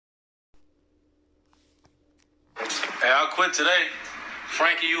Hey, I quit today.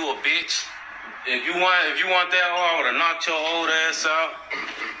 Frankie, you a bitch. If you want that hard, I would have knocked your old ass out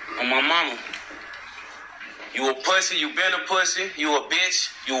on my mama. You a pussy, you been a pussy, you a bitch,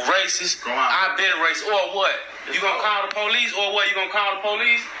 you racist. I been racist. Or what? You gonna call the police? Or what? You gonna call the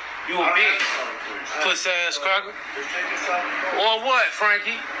police? You a bitch. Pussy ass cracker. Or what,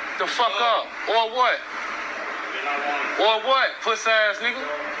 Frankie? The fuck up. Or what? Or what? Pussy ass nigga.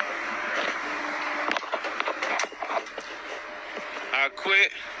 I quit.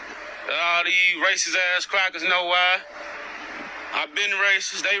 All these racist ass crackers know why. I been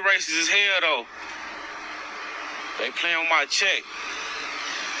racist. They racist as hell though. They playing on my check.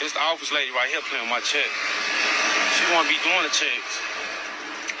 This the office lady right here playing on my check. She wanna be doing the checks.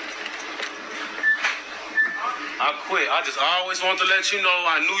 I quit. I just always want to let you know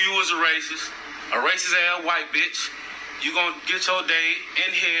I knew you was a racist ass white bitch. You gonna get your day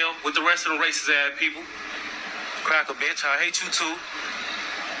in hell with the rest of the racist ass people. Cracker bitch, I hate you too.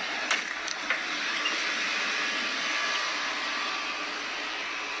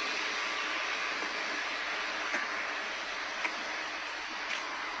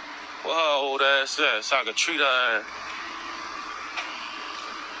 Well, her old ass at, so I could treat her ass.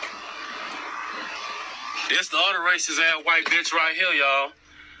 This the other racist ass white bitch right here, y'all.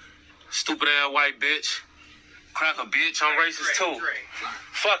 Stupid ass white bitch. Cracker bitch, I'm racist too.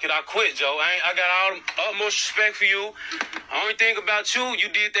 Fuck it, I quit, Joe. I got all the utmost respect for you. Only thing about you, you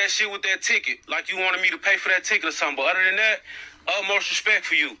did that shit with that ticket. Like you wanted me to pay for that ticket or something. But other than that, utmost respect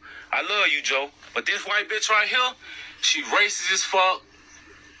for you. I love you, Joe. But this white bitch right here, she racist as fuck.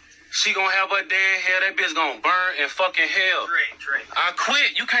 She gonna have her day in hell. That bitch gonna burn in fucking hell. Trey. I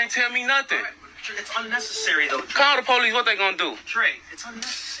quit. You can't tell me nothing. Right, it's unnecessary, though. Trey. Call the police. What they gonna do? Trey, it's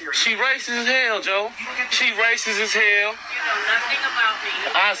unnecessary. She racist as hell, Joe. She racist as hell. You know nothing about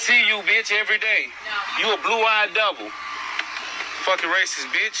me. I see you, bitch, every day. No. You a blue-eyed devil. Fucking racist,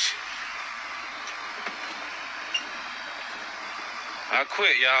 bitch. I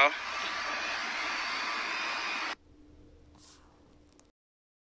quit, y'all.